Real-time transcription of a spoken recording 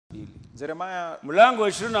Jeremiah mlango wa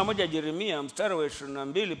 21 Yeremia mstari wa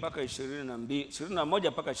 22 mpaka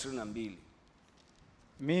 21 mpaka 22.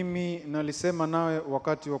 Mimi nalisema nawe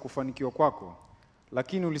wakati wa kufanikiwa kwako,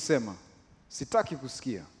 lakini ulisema sitaki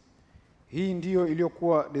kusikia. Hii ndiyo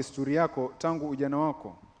iliyokuwa desturi yako tangu ujana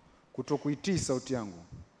wako, kutokuitii sauti yangu.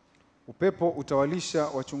 Upepo utawalisha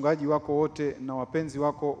wachungaji wako wote na wapenzi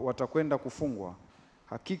wako watakwenda kufungwa.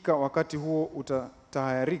 Hakika wakati huo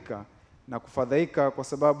utatahayarika na kufadhaika kwa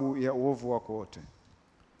sababu ya uovu wako wote.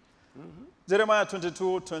 Jeremiah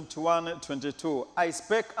 22, 21, 22. I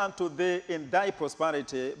spake unto thee in thy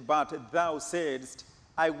prosperity, but thou saidst,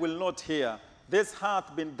 I will not hear. This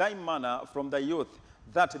hath been thy manner from thy youth,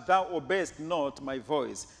 that thou obeyest not my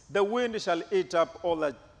voice. The wind shall eat up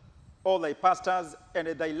all thy pastors, and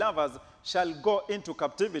thy lovers shall go into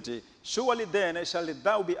captivity. Surely then shall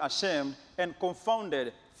thou be ashamed and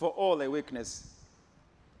confounded for all thy wickedness.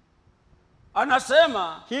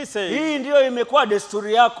 Anasema He says, hii ndio imekuwa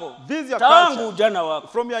desturi yako This is your tangu culture ujana wako,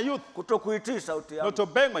 from your youth, kutokuitii sauti yangu. not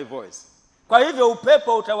obeying my voice. Kwa hivyo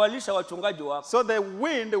upepo utawalisha wachungaji wako, So the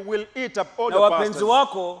wind will eat up all na your wapenzi pastors,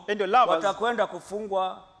 wako and your lovers watakwenda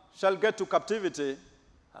kufungwa. shall get to captivity.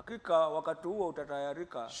 Hakika wakati huo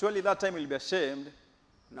utatayarika Surely that time will be ashamed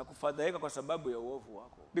na kufadhaika kwa sababu ya uovu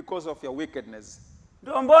wako. because of your wickedness.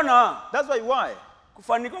 Ndio mbona That's why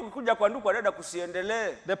kufanikiwa kukuja kwa ndugu dada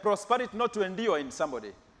kusiendelee, the prosperity not to endure in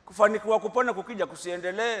somebody, kufanikiwa kupona kukija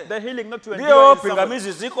kusiendelee. the healing not to endure Ndio in somebody.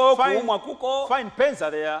 pingamizi ziko, Fine. kuumwa kuko, Fine pains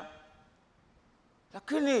are there,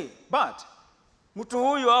 lakini but mtu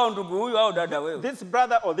huyu au ndugu huyu au dada wewe, this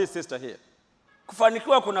brother or this sister here,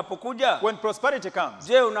 kufanikiwa kunapokuja, when prosperity comes,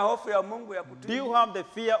 je, una hofu ya Mungu ya do kutii? you have the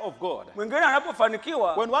fear of God? Mwingine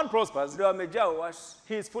anapofanikiwa When one prospers, ndio amejaa uasi.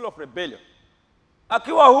 he is full of rebellion.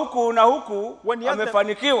 Akiwa huku na huku When he has,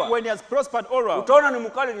 amefanikiwa, when he has prospered all around, utaona ni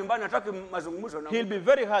mkali nyumbani, hataki mazungumzo na he'll be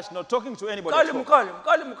very harsh, not talking to anybody at all.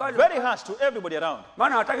 mkali. Very harsh to everybody around,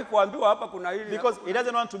 Maana hataki kuambiwa hapa kuna hili. because he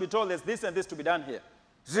doesn't want to be told there's this and this to be done here.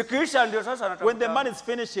 Zikiisha ndio sasa anatafuta. When the man is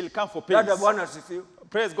finished, he'll come for Dada, peace. Bwana asifiwe.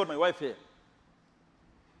 Praise God, my wife here.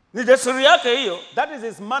 Ni desturi yake hiyo. That is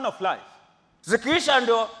his man of life. Zikiisha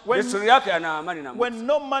ndio desturi yake, ana amani na Mungu. When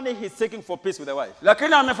no money, he's seeking for peace with the wife.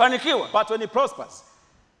 Lakini amefanikiwa But when he prospers,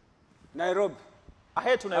 Nairobi,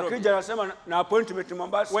 ahead to Nairobi. akija anasema na appointment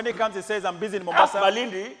Mombasa. When he comes, he says, I'm busy in Mombasa.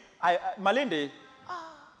 Malindi. Malindi.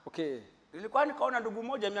 Okay. Nilikuwa nikaona ndugu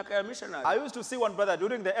mmoja miaka ya missionary. I used to see one brother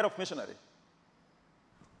during the era of missionary.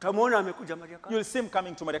 Tamuona amekuja Marekani. You'll see him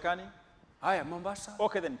coming to Marekani. Haya, Mombasa.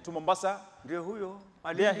 Okay, then to Mombasa. Ndio huyo.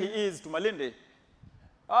 There he is, to Malindi.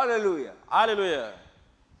 Hallelujah. Hallelujah.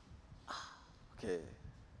 Okay.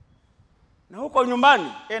 Na huko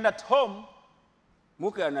nyumbani, And at home,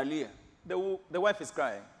 mke analia. the wife is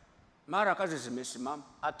crying. Mara kazi zimesimama.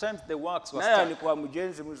 At times the works were Naye stuck. alikuwa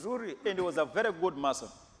mjenzi mzuri. And he was a very good mason.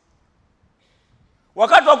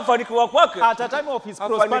 Wakati wa kufanikiwa kwake, At a time of his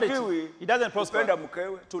prosperity, he doesn't prosper kupenda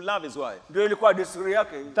mkewe. to love his wife. Ndio ilikuwa desturi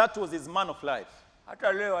yake hii. That was his man of life.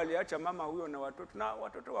 Hata leo aliacha mama huyo na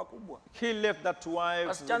watoto wakubwa. He left that wife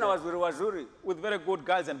Wasichana wazuri with very good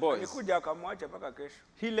guys and boys. Alikuja akamwacha mpaka kesho.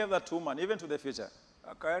 He left that woman even to the future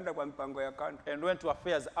Akaenda kwa mipango ya kando. and went to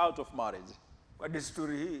affairs out of marriage Kwa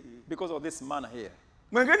desturi hii. because of this man here.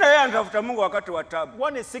 Mwingine yeye anatafuta Mungu wakati wa taabu.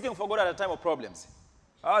 One is seeking for God at a time of problems.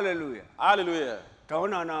 Hallelujah. Hallelujah.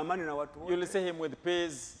 Taona ana amani na watu wote. You'll see him with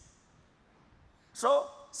peace.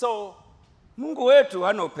 So Mungu wetu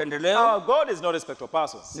hana upendeleo. Our God is not respect of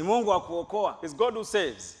persons. Ni Mungu wa kuokoa. It's God who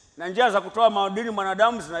saves. Na njia za kutoa maadili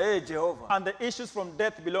mwanadamu zina yeye Jehova. And the issues from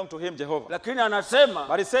death belong to him, Jehovah. Lakini anasema,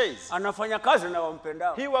 But he says, anafanya kazi na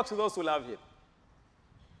wampendao. he works with those who love him.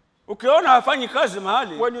 Ukiona hafanyi kazi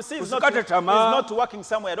mahali, When you see he's usikate tamaa. not working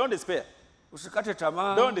somewhere, don't despair. Usikate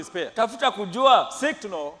tamaa. Don't despair. Tafuta kujua, Seek to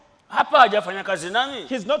know, hapa hajafanya kazi nami.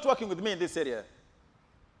 he's not working with me in this area.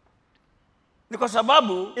 Ni kwa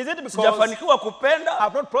sababu Is it because sijafanikiwa kupenda,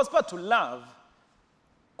 I've not prospered to love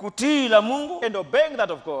kutii la Mungu, and obeying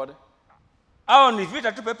that of God? au ni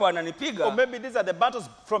vita tu pepo Or ananipiga maybe these are the battles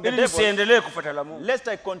from the ili devil, nisiendelee kufuata la Mungu. lest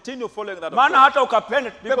I continue following that of Maana God. hata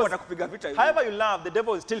ukapenda pepo Because atakupiga vita hivi. however you love, the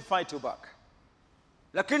devil will still fight you back.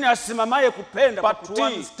 Lakini asimamaye kupenda kwa But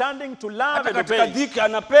one kutii, standing to love hata and katika obey, dhiki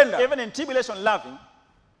anapenda, even in tribulation loving,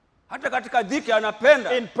 hata katika dhiki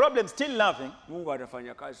anapenda, in problems still loving, Mungu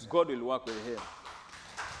atafanya kazi. God will work with him.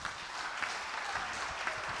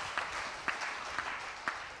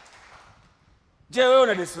 Je, wewe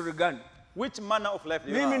una desturi gani? Which manner of life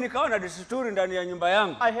do you Mimi have? nikawa na desturi ndani ya nyumba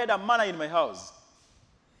yangu. I had a manner in my house.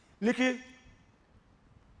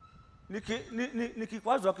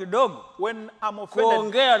 nikikwazwa kidogo, when I'm offended,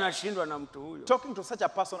 kuongea nashindwa na mtu huyo. talking to such a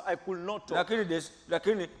person, I could not talk.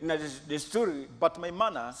 Lakini na desturi, But my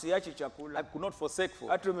manner, siachi chakula. I could not forsake food.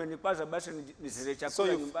 Hata umenikwaza basi nisile So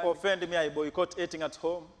chakula you nyumbani. offend me, I boycott eating at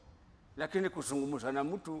home. Lakini kuzungumza na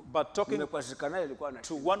mtu, But talking nimekwazika naye ilikuwa na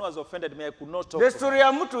to one who has offended me, I could not talk. desturi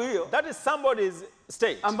ya mtu hiyo, That is somebody's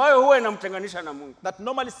state ambayo huwa inamtenganisha na Mungu. that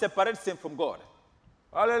normally separates him from God.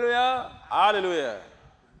 Hallelujah. Hallelujah.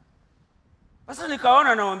 Sasa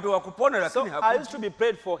nikaona naombewa kupona, So lakini I hakuja. used to be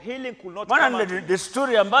prayed for, healing could not Maana come. ni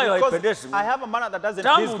desturi ambayo haipendezi Because I Mungu. have a manner that doesn't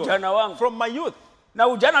Tangu please ujana God. wangu. From my youth. Na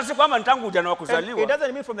ujana si kwamba ni tangu ujana wa And it kuzaliwa.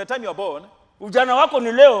 doesn't mean from the time you are born. Ujana wako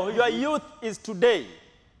ni leo. Your youth is today.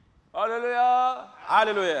 Hallelujah.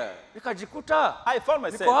 Hallelujah. Nikajikuta I found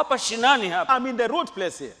niko myself. hapa shinani hapa. I'm in the root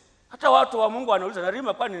place here. Hata watu wa Mungu wanauliza,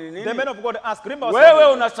 Narima kwani ni The men nini? of God ask, Rimba, Wewe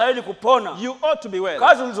unastahili kupona. you ought to be well.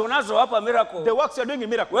 Kazi ulizonazo hapa miracle. The works you're doing in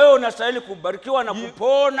miracle. Wewe unastahili kubarikiwa na You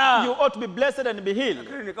kupona. ought to be blessed and be healed.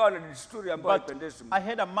 Lakini nikawa na desturi ambayo But haipendezi I Mungu.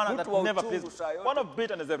 had a manner that Mtu wa never uchungu pleased. saa yote. One of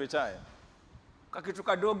bitterness every time. Kakitu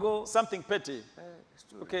kadogo. Something petty.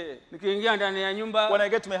 Okay. Nikiingia ndani ya nyumba, When I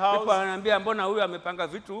get to my house, ndipo ananiambia mbona huyu amepanga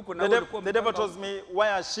vitu huku na wewe ulikuwa the devil umepanga tells me, why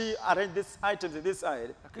has she arranged these items in this side?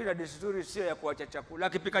 Lakini na desturi sio ya kuacha chakula.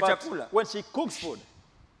 Akipika But chakula, when she cooks food,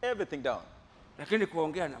 everything down. lakini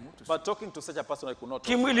kuongea na mtu. But talking to such a person, I could not talk.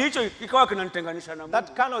 Kimwili hicho kikawa kinanitenganisha na Mungu.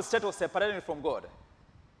 That kind of state was separating me from God.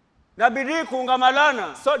 Na bidii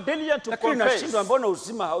kuungamalana. So diligent to Lakini confess, nashindwa mbona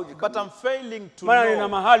uzima hauji but kabisa. I'm failing to Maana nina know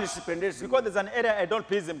mahali sipendezi. because there's an area I don't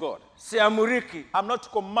please him, God. Siamuriki. I'm not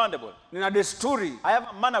commandable. Nina desturi. I have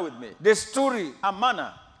a manner with me. Desturi. A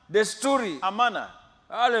manner. Desturi. A manner.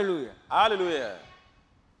 Hallelujah. Hallelujah.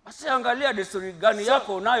 Basi angalia desturi gani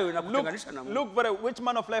yako unayo inakutenganisha na Mungu. Look very, which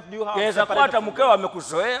man of life do you have? Yaweza kuwa hata mkeo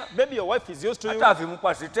amekuzoea. Maybe your wife is used to you. Hata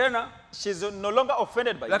avimpasi tena. She's no longer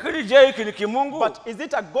offended by you. Lakini je, hiki ni kimungu? But is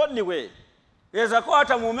it a godly way? Yaweza kuwa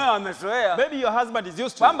hata mumeo amezoea. Maybe your husband is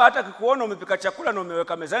used to Kwamba hata kikuona umepika chakula na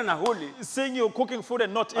umeweka mezani na huli, seeing you cooking food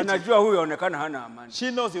and not eating. anajua huyu aonekana hana amani.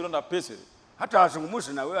 She knows you don't have peace with it. Hata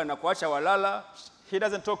azungumzi na wewe, anakuacha walala. He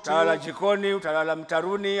doesn't talk to Utalala you. jikoni, utalala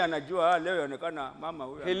mtaruni, anajua leo yaonekana mama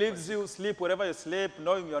huyu. He leaves you sleep wherever you sleep,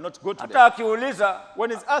 knowing you are not good today. Hata akiuliza,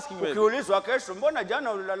 When he's asking you, ukiulizwa kesho, mbona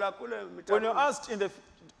jana ulilala kule when mtaruni? you're asked in the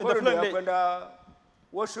Wewe flowing day, kwenda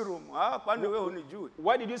washroom. Kwani wewe hunijui?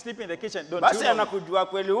 why did you sleep in the kitchen? Don't Basi you know? anakujua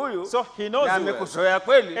kweli huyu. So he knows Na you well. amekuzoea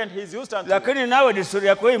kweli. And he's used to it. Lakini nawe desturi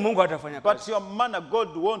yako hii Mungu atafanya But kazi. your manner,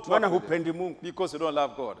 God won't Maana work with it hupendi Mungu. because you don't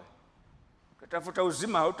love God. Katafuta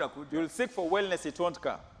uzima hautakuja. You'll seek for wellness, it won't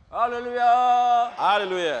come. Hallelujah.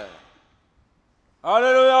 Hallelujah.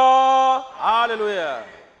 Hallelujah. Hallelujah.